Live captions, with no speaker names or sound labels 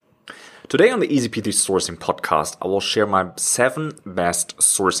Today on the Easy Peasy Sourcing podcast, I will share my 7 best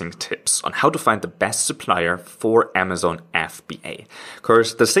sourcing tips on how to find the best supplier for Amazon FBA.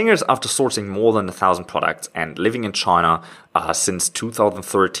 Because the thing is, after sourcing more than 1,000 products and living in China since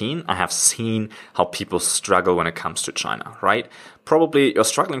 2013, I have seen how people struggle when it comes to China, right? Probably you're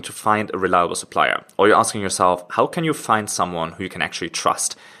struggling to find a reliable supplier, or you're asking yourself, how can you find someone who you can actually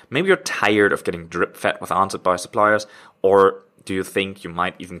trust? Maybe you're tired of getting drip-fed with answers by suppliers, or do you think you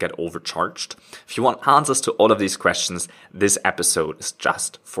might even get overcharged? If you want answers to all of these questions, this episode is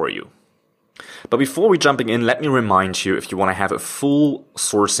just for you. But before we jumping in, let me remind you, if you want to have a full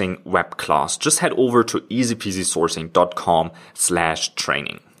sourcing web class, just head over to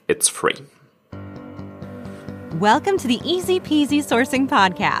easypeasysourcing.com/training. It's free. Welcome to the Easy Peasy Sourcing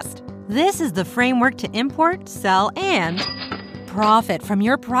Podcast. This is the framework to import, sell, and profit from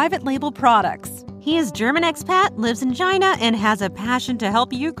your private label products. He is German expat, lives in China, and has a passion to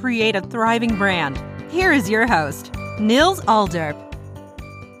help you create a thriving brand. Here is your host, Niels Alderp.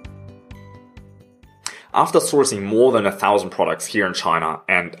 After sourcing more than 1,000 products here in China,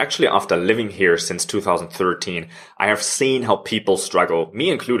 and actually after living here since 2013, I have seen how people struggle,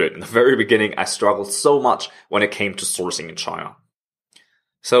 me included. In the very beginning, I struggled so much when it came to sourcing in China.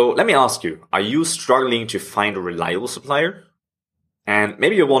 So let me ask you, are you struggling to find a reliable supplier? And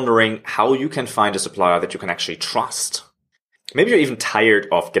maybe you're wondering how you can find a supplier that you can actually trust. Maybe you're even tired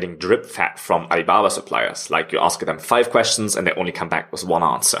of getting drip fed from Alibaba suppliers, like you ask them 5 questions and they only come back with 1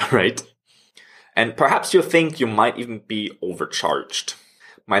 answer, right? And perhaps you think you might even be overcharged.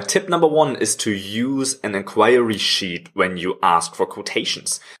 My tip number 1 is to use an inquiry sheet when you ask for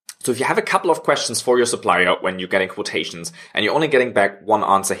quotations. So if you have a couple of questions for your supplier when you're getting quotations and you're only getting back 1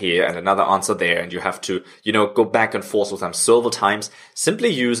 answer here and another answer there, and you have to, go back and forth with them several times, simply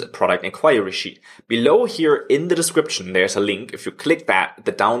use a product inquiry sheet. Below here in the description, there's a link. If you click that,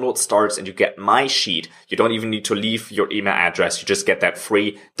 the download starts and you get my sheet. You don't even need to leave your email address. You just get that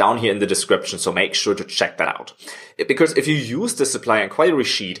free down here in the description. So make sure to check that out. Because if you use the supplier inquiry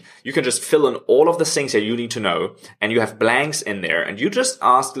sheet, you can just fill in all of the things that you need to know, and you have blanks in there, and you just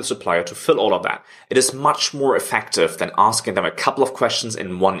ask the supplier to fill all of that. It is much more effective than asking them a couple of questions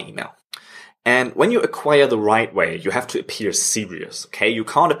in 1 email. And when you acquire the right way, you have to appear serious, okay? You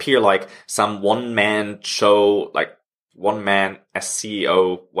can't appear like some one-man show, like one man as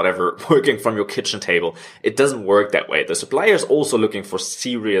CEO, whatever, working from your kitchen table. It doesn't work that way. The supplier is also looking for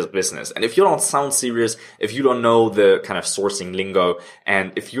serious business. And if you don't sound serious, if you don't know the kind of sourcing lingo,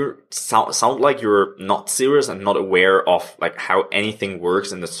 and if you sound like you're not serious and not aware of like how anything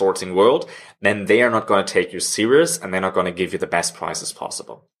works in the sourcing world, then they are not going to take you serious and they're not going to give you the best prices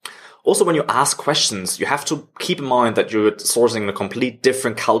possible. Also, when you ask questions, you have to keep in mind that you're sourcing a complete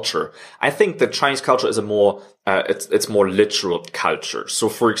different culture. I think the Chinese culture is a more, it's more literal culture. So,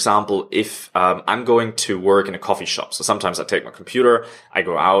 for example, if I'm going to work in a coffee shop, so sometimes I take my computer, I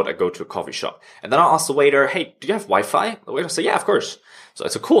go out, I go to a coffee shop, and then I ask the waiter, "Hey, do you have Wi-Fi?" The waiter say, "Yeah, of course." So I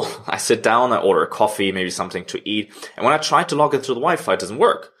said, "Cool." I sit down, I order a coffee, maybe something to eat, and when I try to log into the Wi-Fi, it doesn't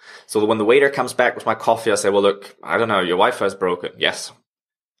work. So when the waiter comes back with my coffee, I say, "Well, look, I don't know, your Wi-Fi is broken." "Yes."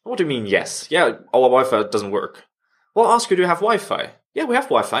 "What do you mean, yes?" "Yeah, our Wi-Fi doesn't work." "Well, I'll ask you, do you have Wi-Fi?" "Yeah, we have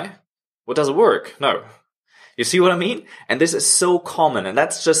Wi-Fi." "Well, does it work?" "No." You see what I mean? And this is so common, and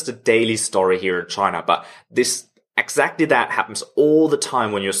that's just a daily story here in China. But exactly that happens all the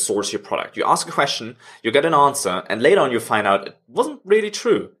time when you source your product. You ask a question, you get an answer, and later on you find out it wasn't really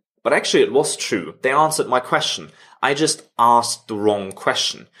true. But actually it was true. They answered my question. I just asked the wrong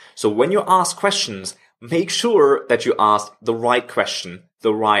question. So when you ask questions, make sure that you ask the right question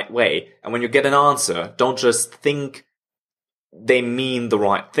the right way. And when you get an answer, don't just think they mean the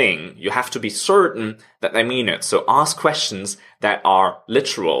right thing. You have to be certain that they mean it. So ask questions that are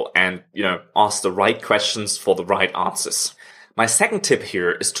literal and, ask the right questions for the right answers. My second tip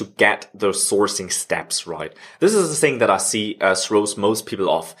here is to get those sourcing steps right. This is the thing that I see throws most people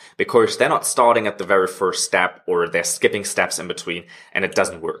off because they're not starting at the very first step or they're skipping steps in between and it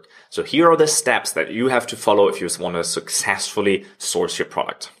doesn't work. So here are the steps that you have to follow if you want to successfully source your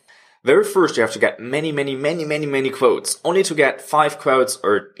product. Very first, you have to get many quotes. Only to get 5 quotes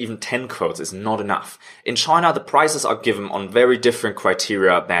or even 10 quotes is not enough. In China, the prices are given on very different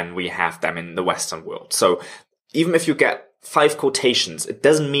criteria than we have them in the Western world. So even if you get 5 quotations, it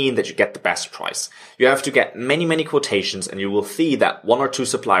doesn't mean that you get the best price. You have to get many quotations and you will see that 1 or 2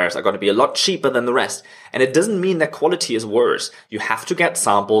 suppliers are going to be a lot cheaper than the rest. And it doesn't mean that quality is worse. You have to get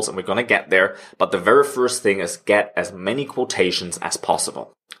samples and we're going to get there. But the very first thing is get as many quotations as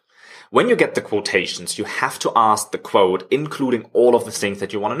possible. When you get the quotations, you have to ask the quote, including all of the things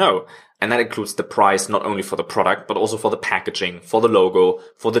that you want to know. And that includes the price, not only for the product, but also for the packaging, for the logo,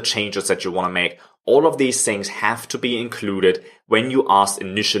 for the changes that you want to make. All of these things have to be included when you ask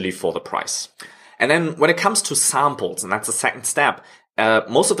initially for the price. And then when it comes to samples, and that's the second step,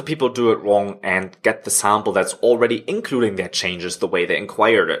 most of the people do it wrong and get the sample that's already including their changes the way they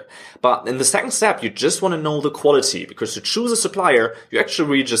inquired it. But in the second step, you just want to know the quality, because to choose a supplier, you actually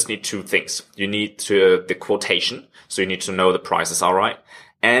really just need two things. You need the quotation, so you need to know the prices are right.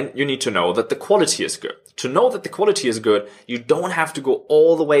 And you need to know that the quality is good. To know that the quality is good, you don't have to go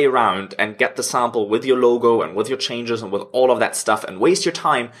all the way around and get the sample with your logo and with your changes and with all of that stuff and waste your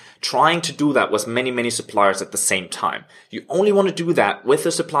time trying to do that with many, many suppliers at the same time. You only want to do that with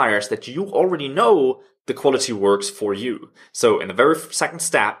the suppliers that you already know the quality works for you. So in the very second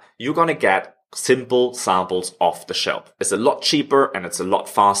step, you're going to get simple samples off the shelf. It's a lot cheaper and it's a lot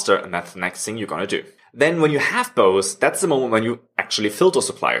faster, and that's the next thing you're going to do. Then when you have both, that's the moment when you actually filter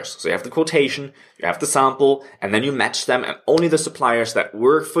suppliers. So you have the quotation, you have the sample, and then you match them, and only the suppliers that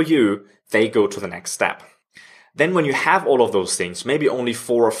work for you, they go to the next step. Then when you have all of those things, maybe only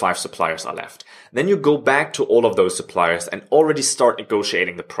 4 or 5 suppliers are left. Then you go back to all of those suppliers and already start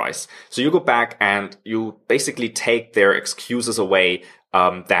negotiating the price. So you go back and you basically take their excuses away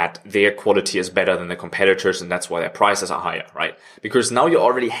that their quality is better than the competitors and that's why their prices are higher, right? Because now you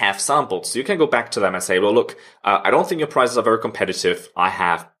already have samples. So you can go back to them and say, well, look, I don't think your prices are very competitive. I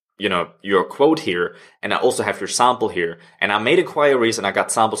have, your quote here, and I also have your sample here. And I made inquiries and I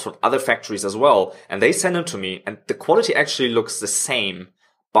got samples from other factories as well. And they send them to me and the quality actually looks the same,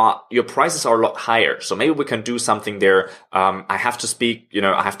 but your prices are a lot higher. So maybe we can do something there. I have to speak,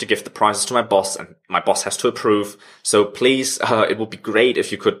 I have to give the prices to my boss and my boss has to approve. So please, it would be great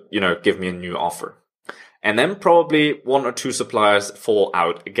if you could, give me a new offer. And then probably 1 or 2 suppliers fall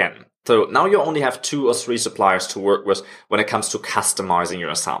out again. So now you only have 2 or 3 suppliers to work with when it comes to customizing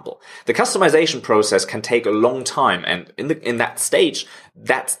your sample. The customization process can take a long time, and in that stage,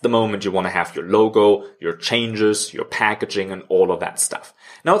 that's the moment you want to have your logo, your changes, your packaging, and all of that stuff.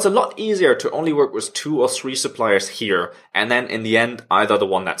 Now it's a lot easier to only work with 2 or 3 suppliers here, and then in the end, either the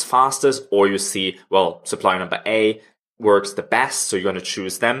one that's fastest, or you see, well, supplier number A works the best, so you're going to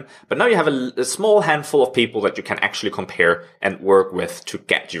choose them. But now you have a small handful of people that you can actually compare and work with to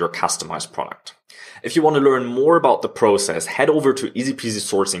get your customized product. If you want to learn more about the process, head over to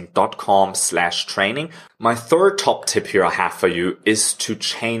easypeasysourcing.com/training. My third top tip here I have for you is to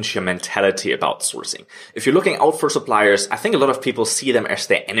change your mentality about sourcing. If you're looking out for suppliers, I think a lot of people see them as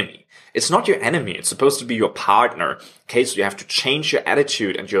their enemy. It's not your enemy. It's supposed to be your partner. Okay, so you have to change your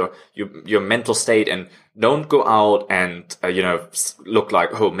attitude and your mental state, and don't go out and, look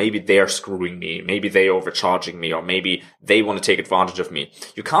like, oh, maybe they're screwing me. Maybe they're overcharging me, or maybe they want to take advantage of me.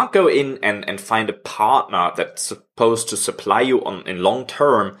 You can't go in and find a partner that's supposed to supply you in long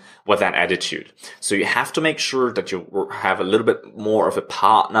term with that attitude. So you have to make sure that you have a little bit more of a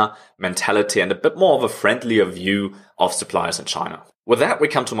partner mentality and a bit more of a friendlier view of suppliers in China. With that, we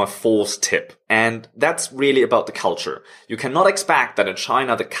come to my 4th tip, and that's really about the culture. You cannot expect that in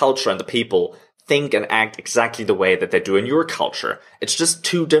China, the culture and the people think and act exactly the way that they do in your culture. It's just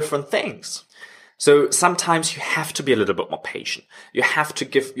 2 different things. So sometimes you have to be a little bit more patient. You have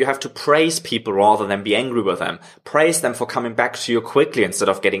to praise people rather than be angry with them. Praise them for coming back to you quickly instead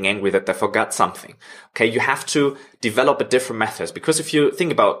of getting angry that they forgot something. Okay, you have to develop a different methods, because if you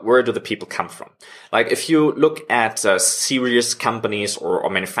think about where do the people come from? Like if you look at serious companies or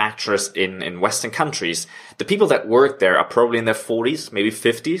manufacturers in Western countries, the people that work there are probably in their 40s, maybe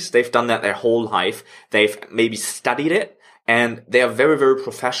 50s. They've done that their whole life. They've maybe studied it. And they are very, very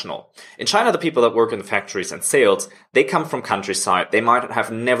professional. In China, the people that work in the factories and sales, they come from countryside. They might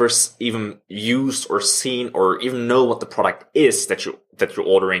have never even used or seen or even know what the product is that you're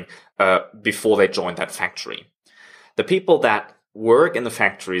ordering before they join that factory. The people that work in the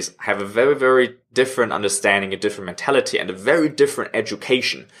factories have a very, very different understanding, a different mentality, and a very different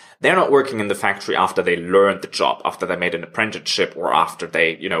education. They're not working in the factory after they learned the job, after they made an apprenticeship, or after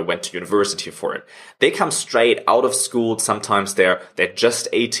they, went to university for it. They come straight out of school. Sometimes they're just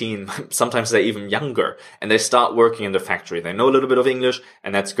 18. Sometimes they're even younger, and they start working in the factory. They know a little bit of English,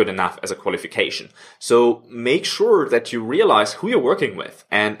 and that's good enough as a qualification. So make sure that you realize who you're working with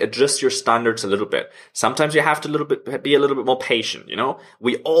and adjust your standards a little bit. Sometimes you have to be a little bit more patient.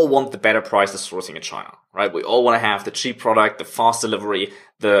 We all want the better prices sourcing in China, right? We all want to have the cheap product, the fast delivery,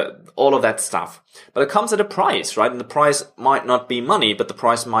 all of that stuff. But it comes at a price, right? And the price might not be money, but the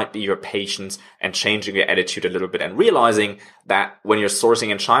price might be your patience and changing your attitude a little bit and realizing that when you're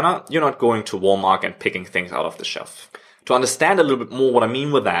sourcing in China, you're not going to Walmart and picking things out of the shelf. To understand a little bit more what I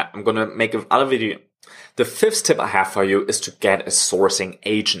mean with that, I'm going to make another video The fifth tip I have for you is to get a sourcing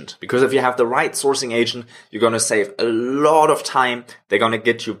agent. Because if you have the right sourcing agent, you're going to save a lot of time. They're going to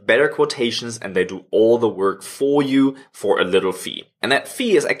get you better quotations and they do all the work for you for a little fee. And that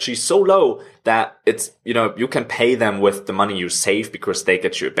fee is actually so low that it's, you can pay them with the money you save because they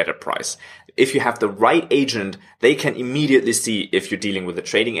get you a better price. If you have the right agent, they can immediately see if you're dealing with a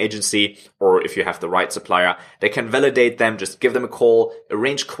trading agency or if you have the right supplier. They can validate them, just give them a call,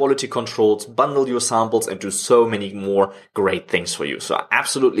 arrange quality controls, bundle your samples, and do so many more great things for you. So I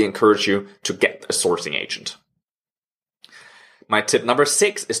absolutely encourage you to get a sourcing agent. My tip number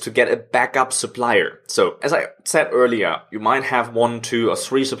 6 is to get a backup supplier. So as I said earlier, you might have 1, 2, or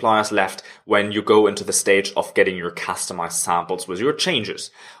 3 suppliers left when you go into the stage of getting your customized samples with your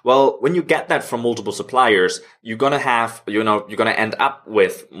changes. Well, when you get that from multiple suppliers, you're going to end up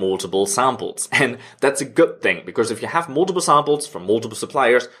with multiple samples. And that's a good thing because if you have multiple samples from multiple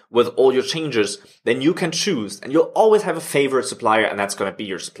suppliers with all your changes, then you can choose and you'll always have a favorite supplier and that's going to be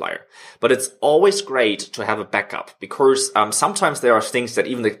your supplier. But it's always great to have a backup because sometimes there are things that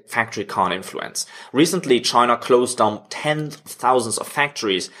even the factory can't influence. Recently, China closed down tens of thousands of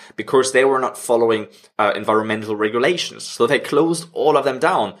factories because they were not following environmental regulations. So they closed all of them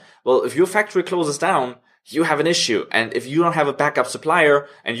down. Well, if your factory closes down, you have an issue. And if you don't have a backup supplier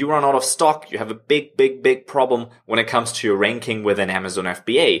and you run out of stock, you have a big problem when it comes to your ranking within Amazon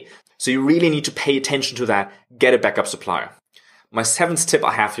FBA. So you really need to pay attention to that. Get a backup supplier. My 7th tip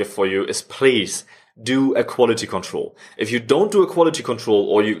I have here for you is please do a quality control. If you don't do a quality control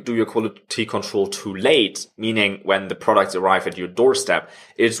or you do your quality control too late, meaning when the products arrive at your doorstep,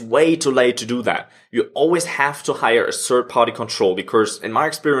 it's way too late to do that. You always have to hire a third-party control because in my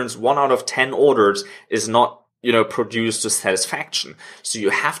experience, 1 out of 10 orders is not produced to satisfaction. So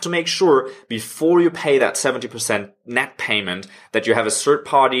you have to make sure before you pay that 70% net payment that you have a third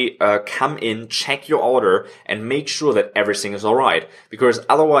party come in, check your order and make sure that everything is all right. Because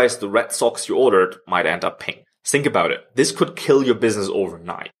otherwise the red socks you ordered might end up pink. Think about it. This could kill your business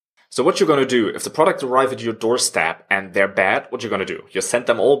overnight. So what you're going to do, if the products arrive at your doorstep and they're bad, what you're going to do? You send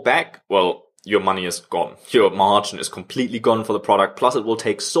them all back? Well, your money is gone. Your margin is completely gone for the product. Plus it will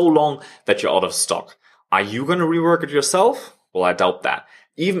take so long that you're out of stock. Are you going to rework it yourself? Well, I doubt that.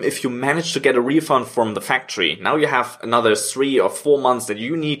 Even if you manage to get a refund from the factory, now you have another 3 or 4 months that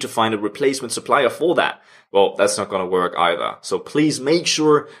you need to find a replacement supplier for that. Well, that's not going to work either. So please make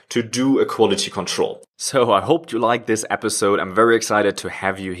sure to do a quality control. So I hope you liked this episode. I'm very excited to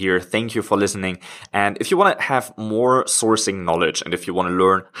have you here. Thank you for listening. And if you want to have more sourcing knowledge and if you want to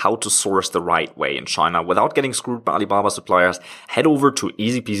learn how to source the right way in China without getting screwed by Alibaba suppliers, head over to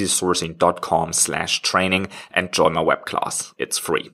easypeasysourcing.com/training and join my web class. It's free.